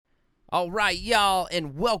All right, y'all,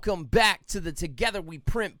 and welcome back to the Together We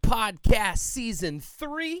Print podcast, season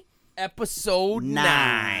 3, episode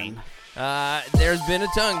 9. There's been a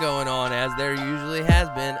ton going on, as there usually has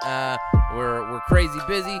been. We're crazy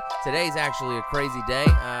busy. Today's actually a crazy day.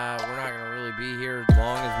 We're not going to really be here as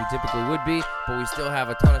long as we typically would be, but we still have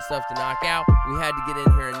a ton of stuff to knock out. We had to get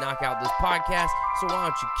in here and knock out this podcast, so why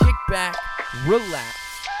don't you kick back, relax,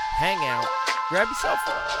 hang out, grab yourself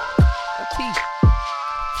a tea.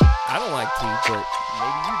 I don't like tea, but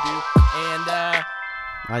maybe you do. And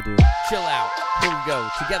I do. Chill out. Here we go.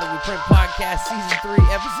 Together We Print podcast, season 3,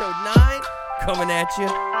 episode 9, coming at you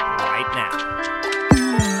right now.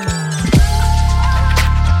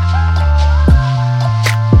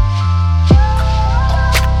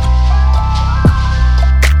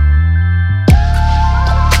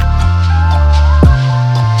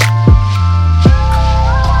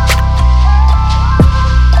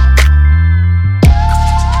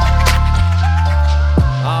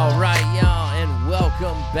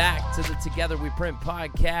 Back to the Together We Print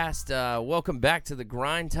podcast. Welcome back to the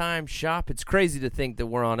Grind Time Shop. It's crazy to think that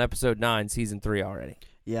we're on episode 9, season 3 already.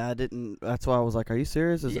 Yeah, I didn't. That's why I was like, "Are you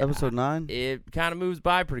serious? Is episode 9?" It kind of moves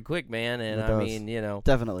by pretty quick, man. And I mean, you know,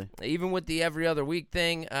 definitely. Even with the every other week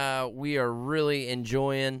thing, we are really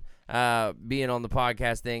enjoying being on the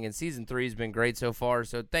podcast thing. And season 3 has been great so far.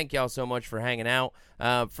 So thank y'all so much for hanging out.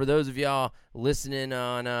 For those of y'all listening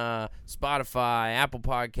on Spotify, Apple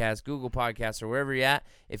Podcasts, Google Podcasts, or wherever you're at,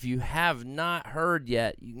 if you have not heard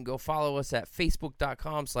yet, you can go follow us at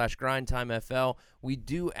facebook.com/grindtimefl. We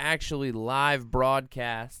do actually live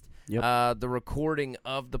broadcast the recording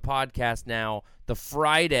of the podcast now the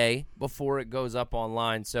Friday before it goes up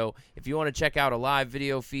online. So if you want to check out a live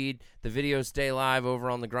video feed, the videos stay live over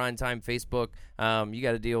on the Grind Time Facebook. You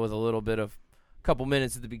got to deal with a little bit of couple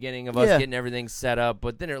minutes at the beginning of us getting everything set up,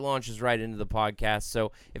 but then it launches right into the podcast.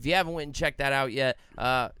 So if you haven't went and checked that out yet,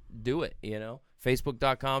 do it, you know.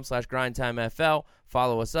 Facebook.com/grindtimefl.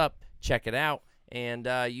 Follow us up, check it out, and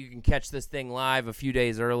you can catch this thing live a few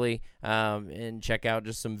days early and check out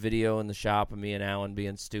just some video in the shop of me and Alan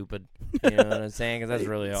being stupid. You know what I'm saying? Because that's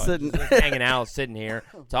really all. Just hanging out, sitting here,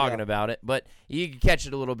 talking about it. But you can catch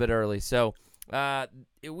it a little bit early. So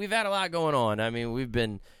we've had a lot going on. I mean, we've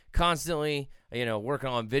been constantly, you know, working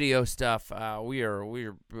on video stuff. We are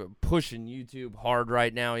pushing YouTube hard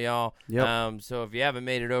right now, y'all. Yep. So if you haven't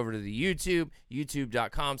made it over to the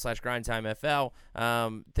youtube.com/grindtimefl,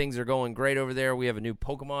 things are going great over there. We have a new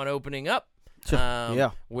Pokemon opening up,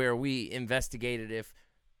 where we investigated if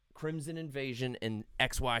Crimson Invasion and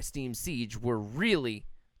XY Steam Siege were really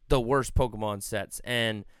the worst Pokemon sets.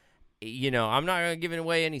 And, you know, I'm not going to give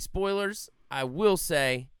away any spoilers. I will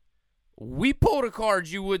say, we pulled a card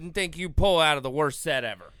you wouldn't think you'd pull out of the worst set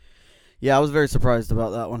ever. Yeah, I was very surprised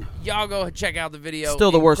about that one. Y'all go check out the video.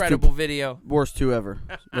 Still the incredible video. Worst 2 ever.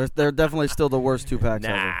 They're definitely still the worst 2 packs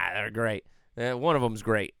ever. Nah, they're great. One of them's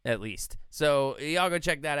great, at least. So y'all go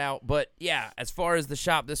check that out. But, yeah, as far as the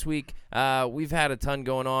shop this week, we've had a ton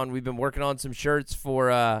going on. We've been working on some shirts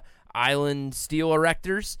for Island Steel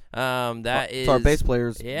Erectors. Is our bass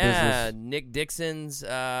players' business. Nick Dixon's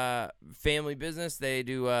family business. They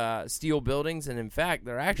do steel buildings, and in fact,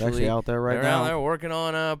 they're actually out there right now. They're out there working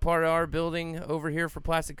on part of our building over here for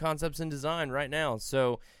Plastic Concepts and Design right now.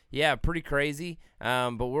 So yeah, pretty crazy.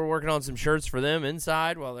 But we're working on some shirts for them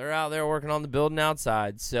inside while they're out there working on the building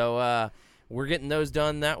outside. So we're getting those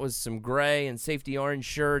done. That was some gray and safety orange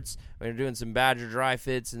shirts. We're doing some Badger dry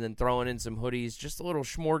fits and then throwing in some hoodies. Just a little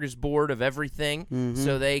smorgasbord of everything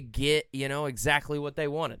so they get, you know, exactly what they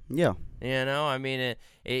wanted. Yeah. You know, I mean,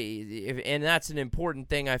 and that's an important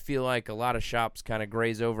thing I feel like a lot of shops kind of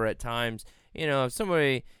graze over at times. You know,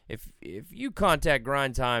 if you contact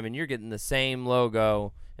Grind Time and you're getting the same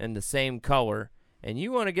logo and the same color and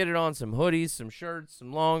you want to get it on some hoodies, some shirts,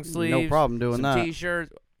 some long sleeves. No problem doing some that.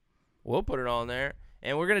 T-shirts. We'll put it on there,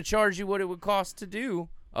 and we're going to charge you what it would cost to do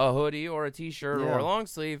a hoodie or a T-shirt or a long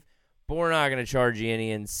sleeve, but we're not going to charge you any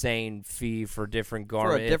insane fee for different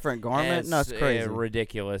garment. For a different garment? No, that's crazy.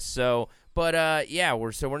 Ridiculous. So, but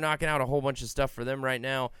we're knocking out a whole bunch of stuff for them right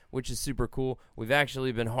now, which is super cool. We've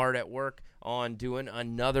actually been hard at work on doing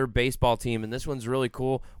another baseball team, and this one's really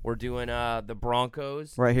cool. We're doing the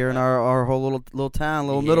Broncos right here in our whole little town,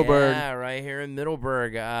 Middleburg. Yeah, right here in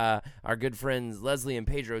Middleburg. Our good friends Leslie and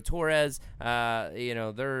Pedro Torres. You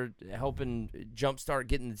know, they're helping jumpstart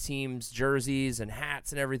getting the team's jerseys and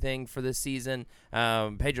hats and everything for this season.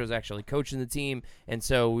 Pedro's actually coaching the team, and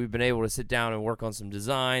so we've been able to sit down and work on some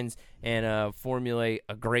designs and formulate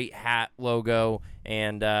a great hat logo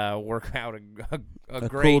and work out a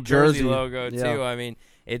great cool jersey logo too. Yeah. I mean,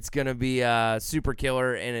 it's going to be super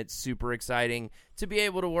killer, and it's super exciting to be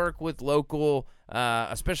able to work with local,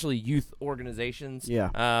 especially youth organizations.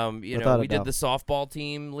 Yeah. We did the softball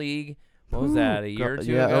team league. What was that, a year or two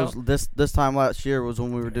ago? Yeah, it was this time last year was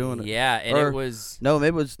when we were doing it. Yeah, and it was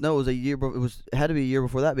it was a year. It had to be a year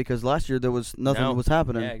before that because last year there was nothing was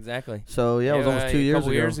happening. Yeah, exactly. So it was almost 2 years ago. A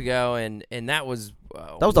couple years ago, and that was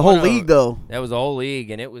that was the whole league though. That was the whole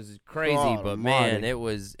league, and it was crazy. But man, it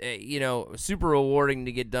was super rewarding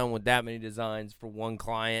to get done with that many designs for one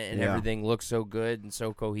client, and everything looks so good and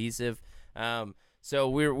so cohesive. So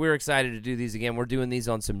we're excited to do these again. We're doing these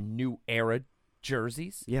on some New Era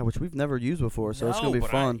jerseys. Yeah, which we've never used before, so it's going to be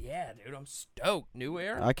fun. Dude, I'm stoked. New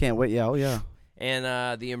Era. I can't wait. Yeah, oh yeah.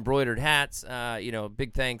 And the embroidered hats,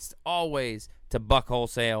 big thanks always to Buck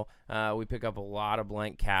Wholesale. We pick up a lot of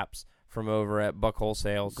blank caps from over at Buck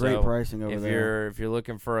Wholesale. Great pricing over there. If you're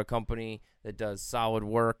looking for a company that does solid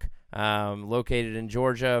work, located in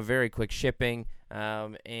Georgia, very quick shipping,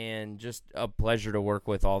 and just a pleasure to work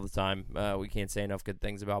with all the time. We can't say enough good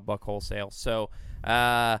things about Buck Wholesale. So,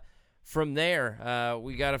 from there,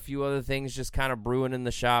 we got a few other things just kind of brewing in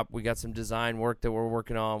the shop. We got some design work that we're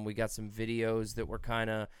working on. We got some videos that we're kind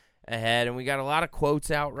of ahead, and we got a lot of quotes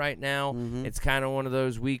out right now. Mm-hmm. It's kind of one of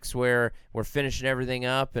those weeks where we're finishing everything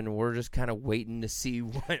up, and we're just kind of waiting to see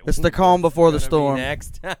what it's the calm before the storm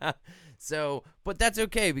next. So, but that's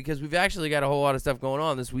okay because we've actually got a whole lot of stuff going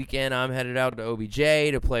on this weekend. I'm headed out to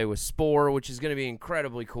OBJ to play with Spore, which is going to be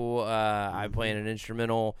incredibly cool. I play in an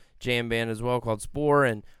instrumental jam band as well called Spore,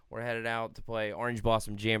 and we're headed out to play Orange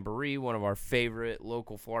Blossom Jamboree, one of our favorite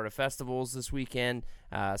local Florida festivals this weekend,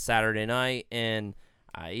 Saturday night. And,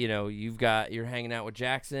 you're hanging out with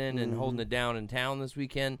Jackson and holding it down in town this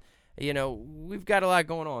weekend. We've got a lot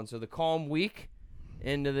going on. So the calm week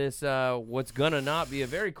into this, what's going to not be a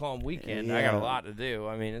very calm weekend. Yeah. I got a lot to do.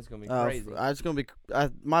 I mean, it's going to be crazy. It's going to be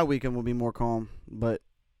my weekend will be more calm, but,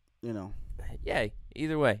 Yay.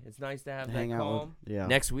 Either way, it's nice to have that calm.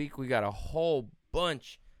 Next week, we got a whole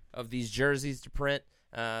bunch of these jerseys to print.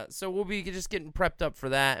 So we'll be just getting prepped up for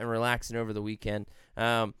that and relaxing over the weekend.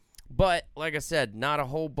 But like I said, not a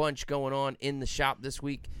whole bunch going on in the shop this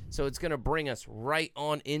week. So it's going to bring us right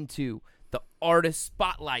on into the Artist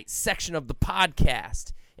Spotlight section of the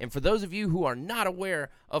podcast. And for those of you who are not aware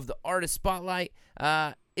of the Artist Spotlight,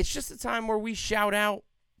 it's just a time where we shout out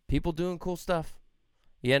people doing cool stuff.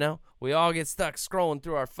 We all get stuck scrolling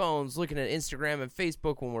through our phones, looking at Instagram and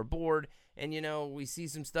Facebook when we're bored. And, we see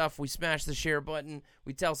some stuff, we smash the share button,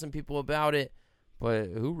 we tell some people about it, but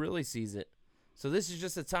who really sees it? So this is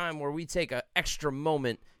just a time where we take an extra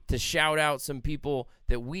moment to shout out some people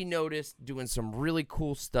that we noticed doing some really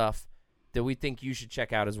cool stuff that we think you should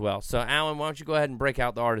check out as well. So, Alan, why don't you go ahead and break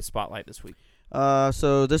out the Artist Spotlight this week?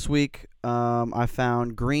 So this week I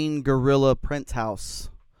found Green Gorilla Print House.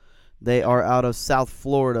 They are out of South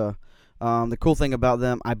Florida. The cool thing about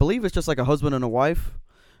them, I believe it's just like a husband and a wife.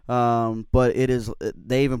 But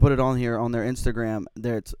they even put it on here on their Instagram.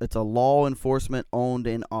 It's a law enforcement owned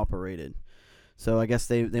and operated. So I guess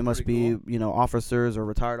they must be, officers or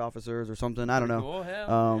retired officers or something. I don't know. Cool.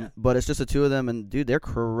 Hell, But it's just the two of them, and dude, they're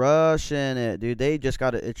crushing it, dude. They just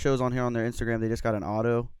got it. It shows on here on their Instagram. They just got an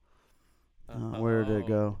auto. Where did it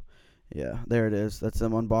go? Yeah, there it is. That's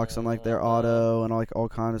them unboxing like their auto and all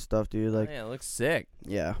kind of stuff, dude. Like, it looks sick.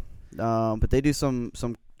 Yeah. But they do some.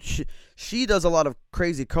 She does a lot of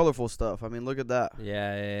crazy, colorful stuff. I mean, look at that.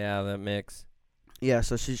 Yeah, that mix. Yeah,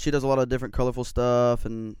 so she does a lot of different colorful stuff,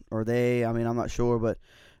 I'm not sure, but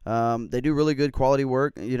they do really good quality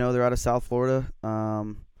work. They're out of South Florida,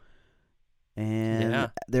 and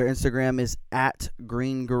their Instagram is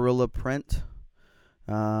 @GreenGorillaPrint.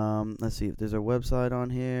 Let's see if there's a website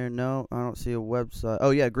on here. No, I don't see a website.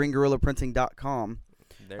 Oh yeah, GreenGorillaPrinting.com.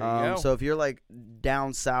 There you go. So if you're like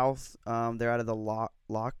down south, they're out of the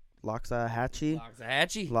Loxahatchee,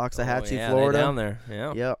 Florida. Down there.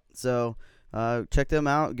 Yeah. Yep. So check them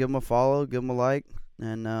out. Give them a follow. Give them a like,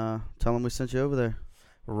 and tell them we sent you over there.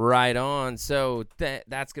 Right on. So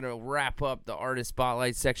that's gonna wrap up the Artist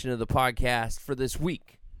Spotlight section of the podcast for this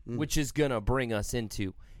week, which is gonna bring us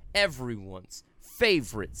into everyone's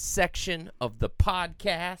favorite section of the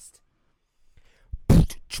podcast.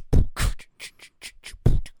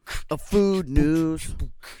 A food news.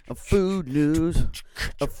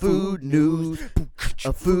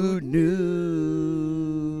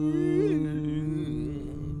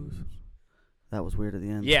 That was weird at the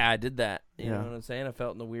end. Yeah, I did that. You know what I'm saying? I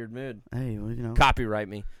felt in a weird mood. Hey, well, Copyright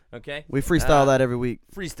me, okay? We freestyle that every week.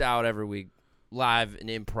 Freestyle every week, live and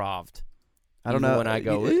improv. I don't know when I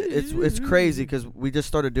go. It's crazy because we just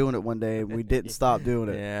started doing it one day and we didn't stop doing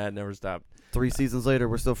it. Yeah, it never stopped. 3 seasons later,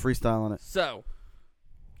 we're still freestyling it. So,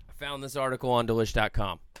 found this article on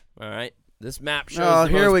Delish.com. All right. This map shows Oh, the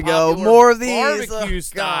here most we go. popular More of these. barbecue Oh,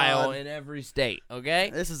 style God. in every state.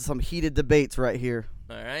 Okay. This is some heated debates right here.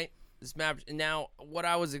 All right. This map. Now, what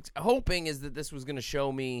I was hoping is that this was going to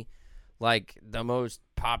show me like the most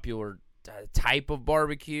popular type of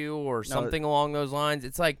barbecue or something along those lines.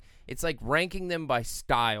 It's like ranking them by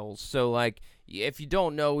styles. So like, if you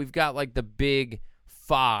don't know, we've got like the big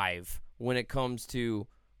 5 when it comes to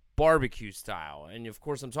barbecue style. And of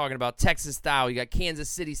course, I'm talking about Texas style. You got Kansas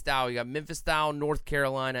City style. You got Memphis style, North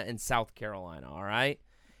Carolina, and South Carolina. All right.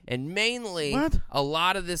 And mainly, a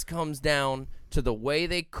lot of this comes down to the way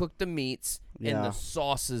they cook the meats and the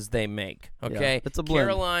sauces they make. Okay. Yeah, it's a blend.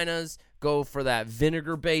 Carolinas go for that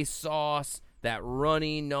vinegar-based sauce, that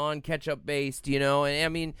runny, non-ketchup based, and I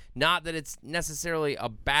mean, not that it's necessarily a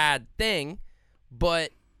bad thing,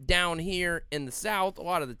 but down here in the South, a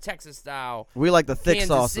lot of the Texas style, we like the thick Kansas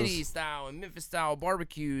sauces. City style and Memphis style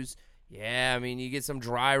barbecues. Yeah, I mean, you get some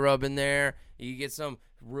dry rub in there. You get some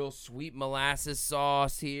real sweet molasses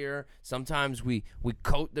sauce here. Sometimes we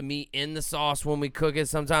coat the meat in the sauce when we cook it.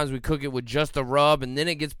 Sometimes we cook it with just a rub, and then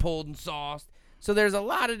it gets pulled and sauced. So there's a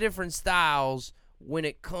lot of different styles when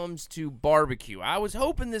it comes to barbecue. I was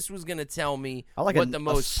hoping this was going to tell me what the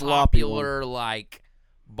most popular like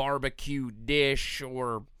barbecue dish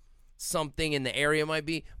or something in the area might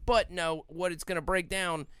be. But no, what it's going to break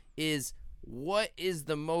down is what is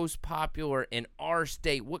the most popular in our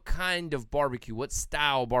state. What kind of barbecue? What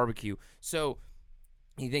style barbecue? So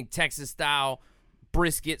you think Texas style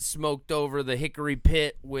brisket smoked over the hickory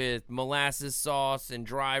pit with molasses sauce and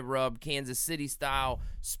dry rub, Kansas City style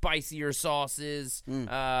spicier sauces,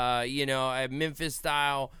 Memphis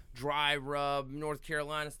style dry rub, North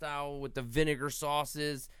Carolina style with the vinegar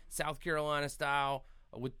sauces, South Carolina style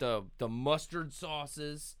with the mustard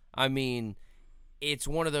sauces. I mean, it's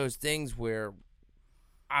one of those things where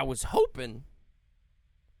I was hoping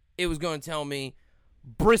it was going to tell me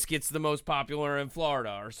brisket's the most popular in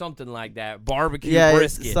Florida or something like that. Barbecue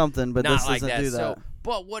brisket. It's something, but not this like doesn't that. do that. So,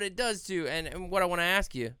 but what it does too, and what I want to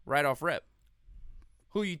ask you right off rip,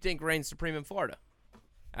 who you think reigns supreme in Florida?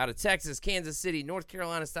 Out of Texas, Kansas City, North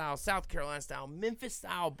Carolina style, South Carolina style, Memphis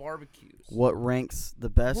style barbecues. What ranks the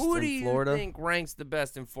best Who in do you Florida? think ranks the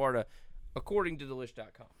best in Florida, according to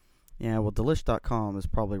Delish.com? Yeah, well, Delish.com is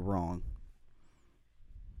probably wrong.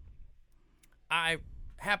 I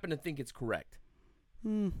happen to think it's correct.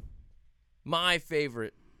 My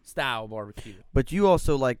favorite style barbecue. But you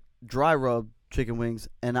also like dry rub chicken wings,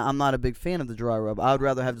 and I'm not a big fan of the dry rub. I would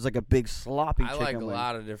rather have just like a big sloppy chicken wing. I like a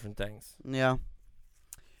lot of different things. Yeah.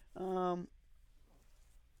 I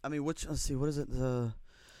mean, let's see, what is it?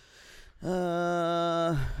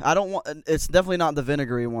 I don't want. It's definitely not the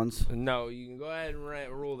vinegary ones. No, you can go ahead and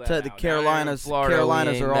rule that To out. the Down Carolinas- here in Florida,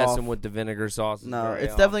 Carolinas we ain't are messing off. with the vinegar sauces. No, very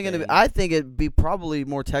it's definitely going to be. often. I think it'd be probably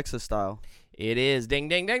more Texas style. It is. Ding,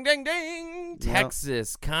 ding, ding, ding, ding. Yep.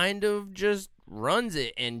 Texas kind of just runs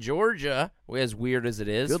it. And Georgia, as weird as it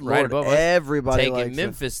is, Good right Lord, above us, everybody taking likes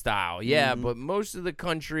Memphis style. Yeah, Mhm. but most of the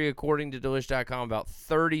country, according to Delish.com, about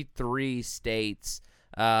 33 states,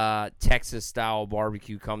 Texas-style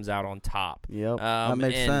barbecue comes out on top. it. Yep, that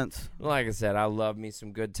makes and sense. Like I said, I love me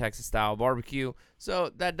some good Texas-style barbecue,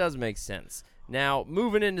 so that does make sense. Now,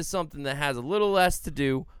 moving into something that has a little less to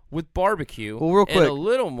do with barbecue, Well, real and quick. a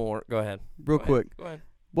little more. Go ahead. Real Go quick. ahead. Go ahead.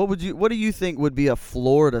 What do you think would be a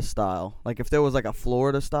Florida style? Like if there was like a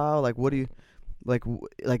Florida style, like what do you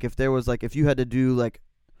like if there was like if you had to do like,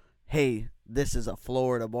 hey, this is a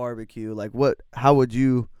Florida barbecue. Like how would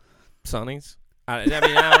you? Sonny's? I mean,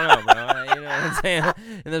 I don't know, bro. You know what I'm saying?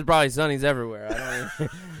 And there's probably Sonny's everywhere. I don't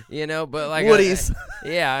even, but like Woody's.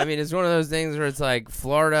 Yeah, I mean, it's one of those things where it's like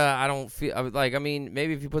Florida. I don't feel like. I mean,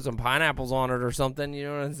 maybe if you put some pineapples on it or something, you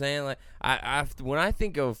know what I'm saying? Like, when I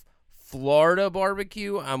think of Florida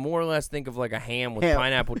barbecue, I more or less think of like a ham with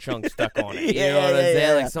pineapple chunks stuck on it. You know what I'm saying?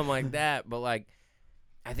 Yeah. Like something like that. But like,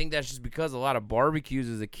 I think that's just because a lot of barbecues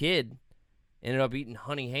as a kid ended up eating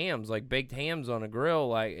honey hams, like baked hams on a grill,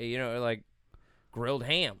 like like grilled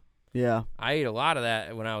ham. Yeah. I ate a lot of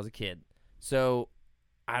that when I was a kid. So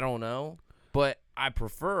I don't know, but I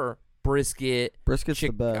prefer brisket. Brisket's the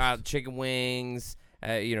best. Chicken wings,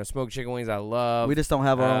 smoked chicken wings I love. We just don't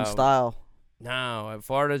have our own style. No,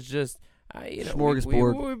 Florida's just,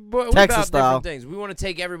 Smorgasbord. We Texas about style. different things. We want to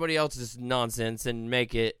take everybody else's nonsense and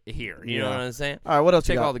make it here. You know what I'm saying? All right, what else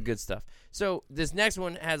you Take got? all the good stuff. So this next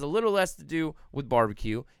one has a little less to do with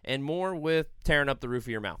barbecue and more with tearing up the roof of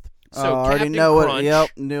your mouth. So I already Captain know Crunch it. Yep,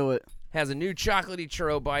 knew it. has a new chocolatey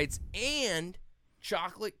churro bites and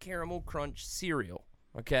chocolate caramel crunch cereal.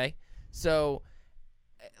 Okay, so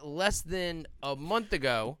less than a month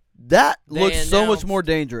ago, That They looks so much announced more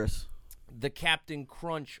dangerous. the Captain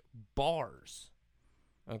Crunch bars.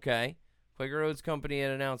 Okay? Quaker Oats Company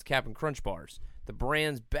had announced Captain Crunch bars. The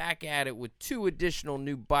brand's back at it with 2 additional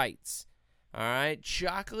new bites. All right?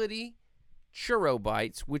 Chocolatey churro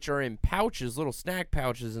bites, which are in pouches, little snack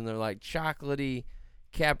pouches, and they're like chocolatey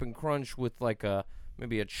Captain Crunch with like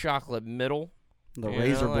maybe a chocolate middle. The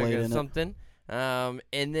razor blade in something. And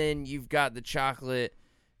then you've got the chocolate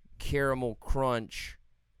caramel crunch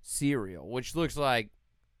cereal, which looks like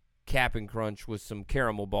Cap'n Crunch with some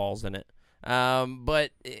caramel balls in it.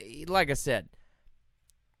 But like I said,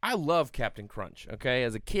 I love Captain Crunch. Okay,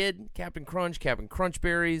 as a kid, Captain Crunch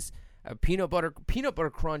Berries, peanut butter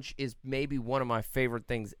crunch is maybe one of my favorite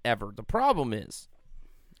things ever. The problem is,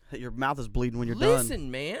 your mouth is bleeding when you're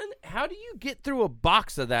listen, man, how do you get through a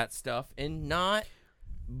box of that stuff and not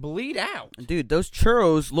bleed out? Dude, those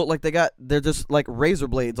churros look like they're just like razor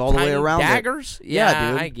blades all Tiny the way around. daggers?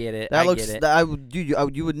 Yeah, dude. I get it. That get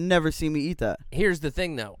it. You would never see me eat that. Here's the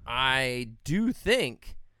thing, though. I do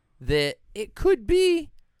think that it could be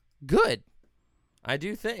good. I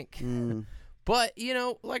do think. But,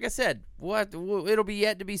 like I said, it'll be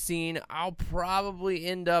yet to be seen. I'll probably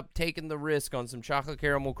end up taking the risk on some chocolate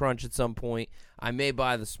caramel crunch at some point. I may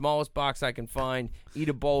buy the smallest box I can find, eat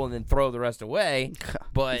a bowl, and then throw the rest away.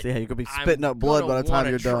 But yeah, you could be spitting up blood by the time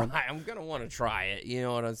you're done. I'm going to want to try it. You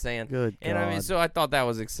know what I'm saying? Good God. And so I thought that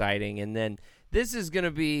was exciting. And then this is going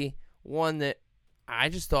to be one that I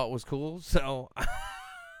just thought was cool. So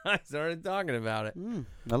I started talking about it.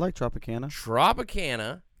 I like Tropicana.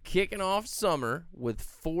 Tropicana. Kicking off summer with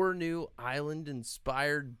 4 new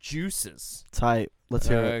island-inspired juices. Tight. Let's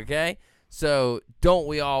hear it. Okay? So, don't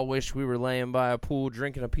we all wish we were laying by a pool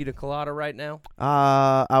drinking a pina colada right now?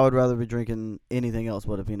 I would rather be drinking anything else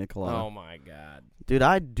but a pina colada. Oh, my God. Dude,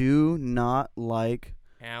 I do not like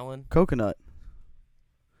Alan? coconut.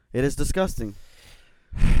 It is disgusting.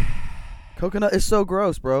 Coconut is so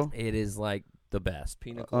gross, bro. It is like the best.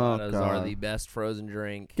 Pina coladas are the best frozen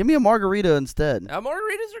drink. Give me a margarita instead.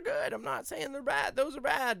 Margaritas are good. I'm not saying they're bad. Those are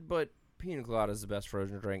bad, but pina colada is the best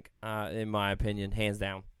frozen drink, in my opinion, hands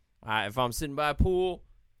down. If I'm sitting by a pool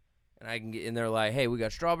and I can get in there like, hey, we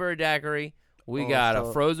got strawberry daiquiri, we got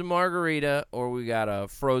a frozen margarita, or we got a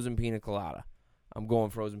frozen pina colada. I'm going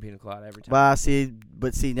frozen pina colada every time.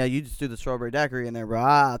 But now you just do the strawberry daiquiri in there, bro.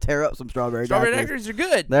 I'll tear up some strawberry daiquiris are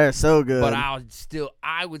good. They're so good. But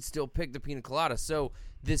I would still pick the pina colada. So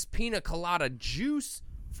this pina colada juice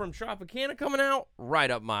from Tropicana coming out,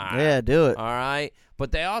 right up my alley. Yeah, do it. All right.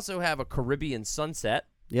 But they also have a Caribbean Sunset.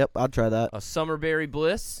 Yep, I'll try that. A Summerberry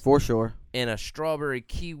Bliss. For sure. And a Strawberry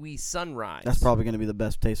Kiwi Sunrise. That's probably going to be the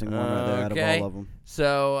best tasting one right there out of all of them.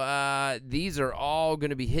 So these are all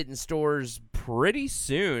going to be hitting stores pretty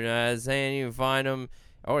soon. Saying you can find them.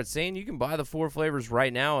 Oh, it's saying you can buy the 4 flavors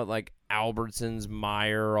right now at like Albertsons,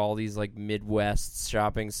 Meijer, all these like Midwest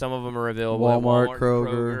shopping. Some of them are available at Walmart,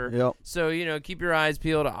 Kroger. Yep. So keep your eyes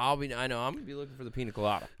peeled. I know I'm gonna be looking for the pina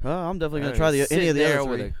colada. I'm definitely gonna try any of the other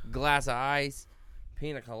 3. With a glass of ice,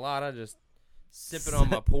 pina colada, just sipping on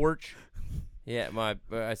my porch. Yeah,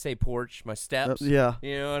 I say porch, my steps. Yeah.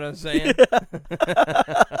 You know what I'm saying?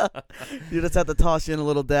 You just have to toss in a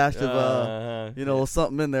little dash of,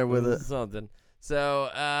 something in there with it. Something. So,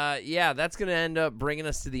 that's going to end up bringing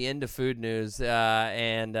us to the end of food news.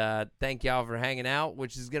 And thank y'all for hanging out,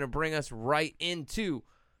 which is going to bring us right into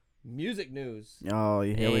music news. Oh,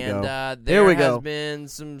 here we go. And there has been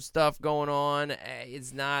some stuff going on.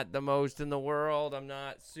 It's not the most in the world. I'm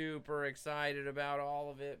not super excited about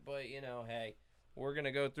all of it. But, hey, we're going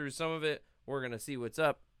to go through some of it. We're going to see what's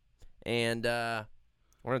up. And we're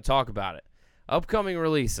going to talk about it. Upcoming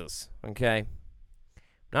releases, okay?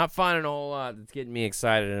 Not finding a whole lot that's getting me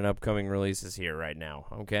excited in upcoming releases here right now,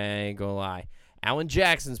 okay? Ain't gonna lie. Alan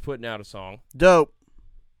Jackson's putting out a song. Dope.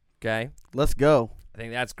 Okay? Let's go. I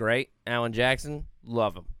think that's great. Alan Jackson,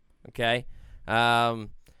 love him. Okay?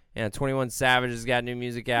 21 Savage has got new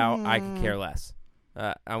music out. I could care less.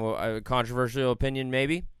 I'm a controversial opinion,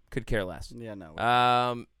 maybe. Could care less. Yeah,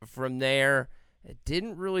 no. From there, it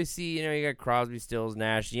didn't really see, you got Crosby, Stills,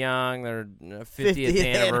 Nash, Young, their 50th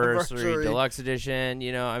anniversary deluxe edition.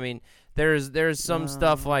 There's some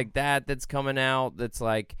stuff like that's coming out that's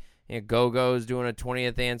like, Go-Go's doing a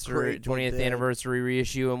 20th anniversary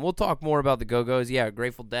reissue, and we'll talk more about the Go-Go's. Yeah,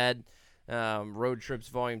 Grateful Dead, Road Trips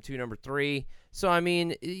Volume 2, Number 3. So,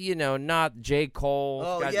 not J. Cole.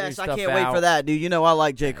 Oh, got yes, new I stuff can't out. wait for that, dude. I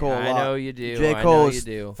like J. Cole a lot. I know you do. J. Cole is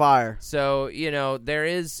fire. So, there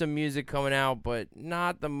is some music coming out, but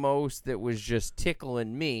not the most that was just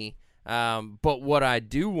tickling me. But what I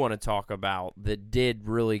do want to talk about that did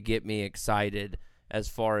really get me excited as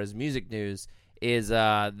far as music news is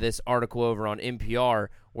this article over on NPR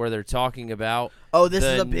where they're talking about this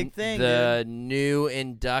is a big thing. The new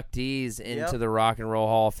inductees into the Rock and Roll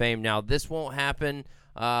Hall of Fame. Now, this won't happen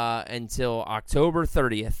until October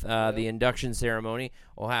 30th. The induction ceremony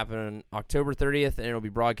will happen on October 30th, and it'll be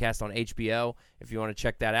broadcast on HBO if you want to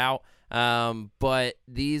check that out. But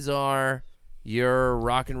these are your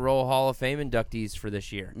Rock and Roll Hall of Fame inductees for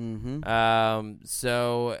this year. Mm-hmm.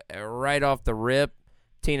 So right off the rip,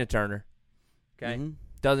 Tina Turner. Okay? Mm-hmm.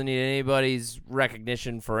 Doesn't need anybody's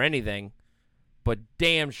recognition for anything, but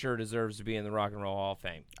damn sure deserves to be in the Rock and Roll Hall of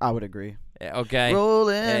Fame. I would agree. Okay?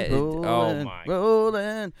 Rolling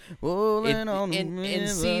rolling on the and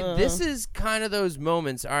see, this is kind of those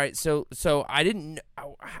moments. All right, so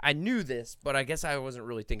I knew this, but I guess I wasn't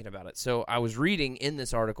really thinking about it. So I was reading in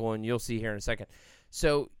this article, and you'll see here in a second.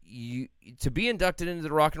 So to be inducted into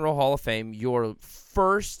the Rock and Roll Hall of Fame, your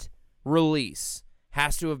first release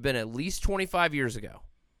has to have been at least 25 years ago.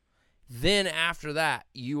 Then after that,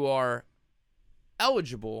 you are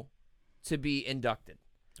eligible to be inducted.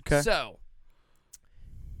 Okay. So,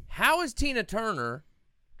 how is Tina Turner?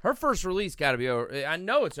 Her first release got to be over. I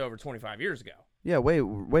know it's over 25 years ago. Yeah,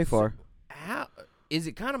 way far. How is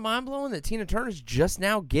it kind of mind blowing that Tina Turner's just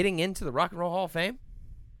now getting into the Rock and Roll Hall of Fame?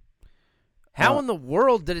 How in the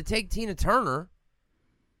world did it take Tina Turner?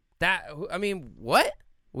 What?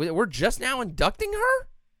 We're just now inducting her?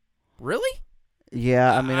 Really?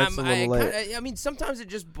 Yeah, I mean, it's a little late. Sometimes it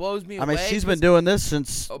just blows me away. She's been doing this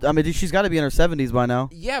since. She's got to be in her 70s by now.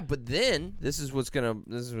 Yeah, but then this is what's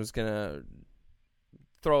gonna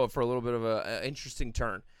throw it for a little bit of an interesting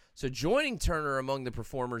turn. So joining Turner among the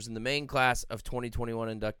performers in the main class of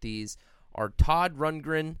 2021 inductees are Todd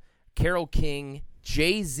Rundgren, Carole King,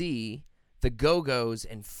 Jay-Z, the Go-Go's,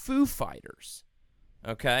 and Foo Fighters.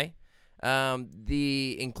 Okay,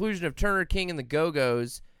 the inclusion of Turner, King, and the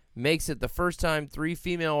Go-Go's makes it the first time 3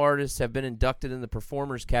 female artists have been inducted in the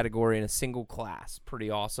performers category in a single class. Pretty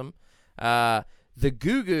awesome. The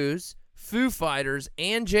Goo Goos, Foo Fighters,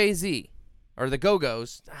 and Jay-Z, or the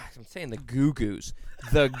Go-Go's. I'm saying the Goo Goos.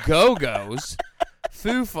 The Go-Go's,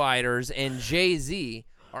 Foo Fighters, and Jay-Z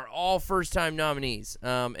are all first-time nominees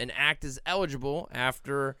and act as eligible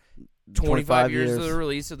after 25 years of the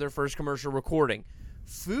release of their first commercial recording.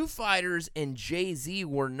 Foo Fighters and Jay-Z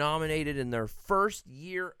were nominated in their first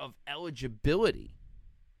year of eligibility.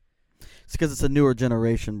 It's because it's a newer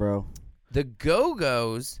generation, bro. The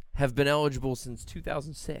Go-Go's have been eligible since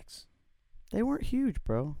 2006. They weren't huge,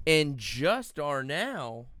 bro. And just are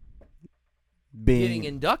now getting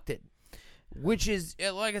inducted. Which is,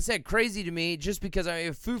 like I said, crazy to me just because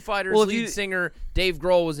Foo Fighters lead singer Dave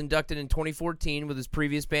Grohl was inducted in 2014 with his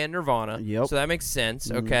previous band Nirvana. Yep. So that makes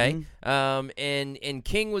sense, okay? And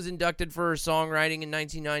King was inducted for her songwriting in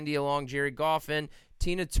 1990 along Jerry Goffin.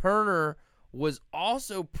 Tina Turner was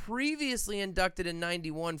also previously inducted in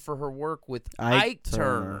 91 for her work with Ike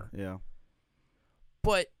Turner. Yeah.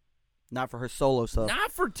 But not for her solo stuff.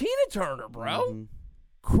 Not for Tina Turner, bro.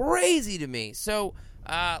 Crazy to me. So...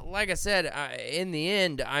 like I said, in the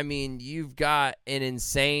end, you've got an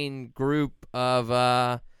insane group of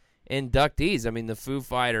inductees. The Foo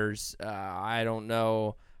Fighters. I don't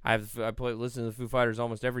know. listen to the Foo Fighters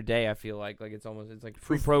almost every day. I feel like it's like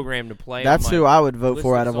pre-programmed to play. That's who I would vote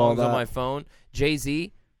for out of all that. On my phone,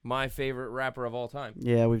 Jay-Z, my favorite rapper of all time.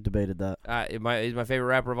 Yeah, we've debated that. He's my favorite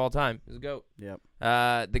rapper of all time. He's a GOAT. Yep.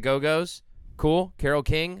 The Go-Go's, cool. Carole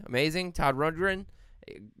King, amazing. Todd Rundgren,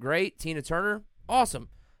 great. Tina Turner. Awesome.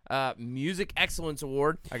 Music Excellence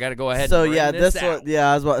Award. I got to go ahead and bring this out. One,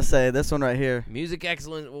 I was about to say, this one right here. Music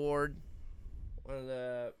Excellence Award. One of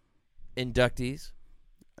the inductees.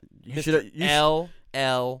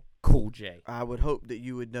 LL Cool J. I would hope that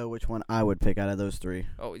you would know which one I would pick out of those 3.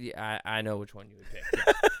 Oh, yeah, I know which one you would pick.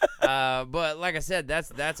 But like I said,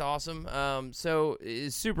 that's awesome. So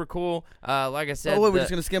it's super cool. Like I said. Oh, wait, we're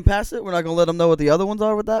just going to skim past it? We're not going to let them know what the other ones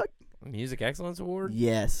are with that? Music Excellence Award?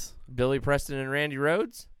 Yes. Billy Preston and Randy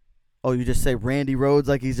Rhoads? Oh, you just say Randy Rhoads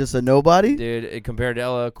like he's just a nobody? Dude, compared to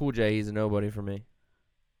LL Cool J, he's a nobody for me.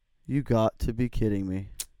 You got to be kidding me.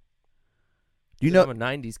 I'm a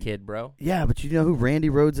 90s kid, bro. Yeah, but you know who Randy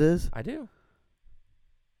Rhoads is? I do.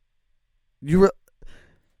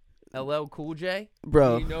 LL Cool J?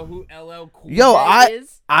 Bro. Do you know who LL Cool J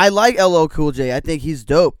is? I like LL Cool J. I think he's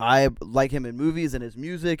dope. I like him in movies and his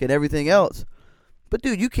music and everything else. But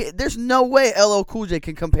dude, you can't. There's no way LL Cool J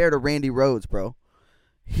can compare to Randy Rhoads, bro.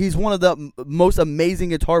 He's one of the most amazing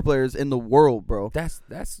guitar players in the world, bro. That's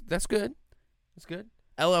good. That's good.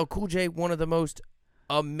 LL Cool J, one of the most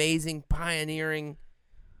amazing, pioneering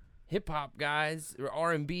hip hop guys or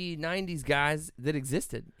R&B '90s guys that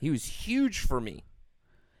existed. He was huge for me.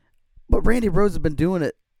 But Randy Rhoads has been doing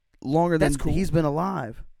it longer than That's cool. he's been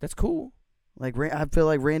alive. That's cool. Like I feel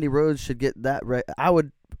like Randy Rhoads should get that.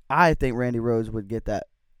 I think Randy Rhoads would get that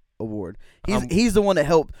award. He's the one that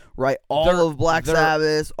helped write all of Black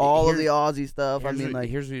Sabbath, all of the Ozzy stuff. I mean,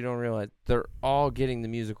 here's what you don't realize: they're all getting the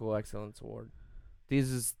Musical Excellence Award. This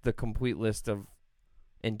is the complete list of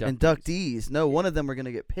inductees. No, one of them are going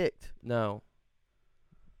to get picked. No,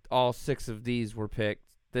 all 6 of these were picked.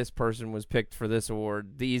 This person was picked for this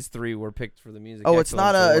award. These 3 were picked for the Music Excellence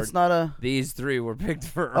Award. It's not a. These 3 were picked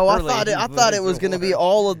for. Oh, I thought it was going to be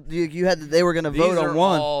all of you had. They were going to vote on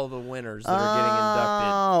one. All the winners that are getting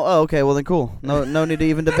inducted. Oh, okay. Well then, cool. No need to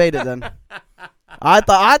even debate it then. I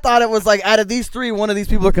thought it was like out of these 3, one of these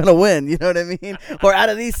people are going to win. You know what I mean? Or out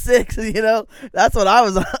of these 6, you know, that's what I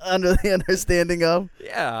was under the understanding of.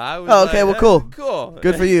 Yeah, I was. Oh, okay. Well, cool. Cool.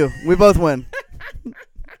 Good for you. We both win.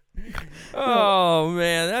 Oh,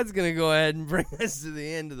 man, that's going to go ahead and bring us to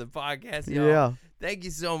the end of the podcast, y'all. Yeah. Thank you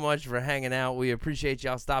so much for hanging out. We appreciate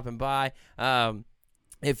y'all stopping by.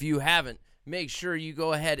 If you haven't, make sure you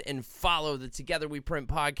go ahead and follow the Together We Print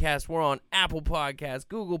podcast. We're on Apple Podcasts,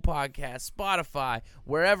 Google Podcasts, Spotify,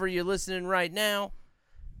 wherever you're listening right now.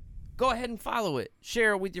 Go ahead and follow it.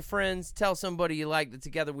 Share it with your friends. Tell somebody you like the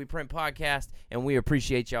Together We Print podcast, and we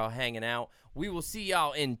appreciate y'all hanging out. We will see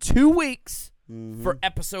y'all in 2 weeks. For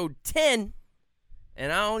episode 10,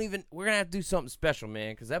 and we're going to have to do something special,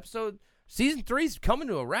 man, because season 3 is coming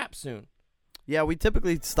to a wrap soon. Yeah, we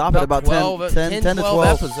typically stop at about 10 to 12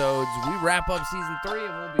 episodes. We wrap up season 3,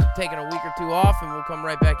 and we'll be taking a week or 2 off, and we'll come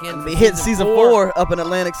right back in. Be hitting season 4 up in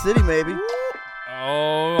Atlantic City, maybe.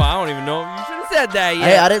 Oh, I don't even know. You should have said that yet.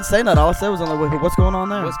 Hey, I didn't say nothing. All I said was on the way. What's going on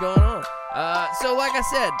there? What's going on? So like I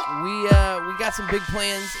said, we got some big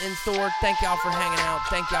plans in store. Thank y'all for hanging out.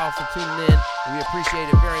 Thank y'all for tuning in. We appreciate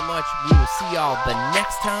it very much. We will see y'all the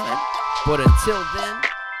next time. But until then,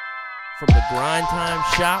 from the Grind Time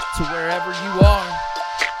shop to wherever you are,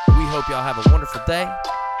 we hope y'all have a wonderful day.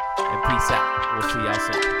 And peace out. We'll see y'all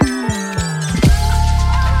soon.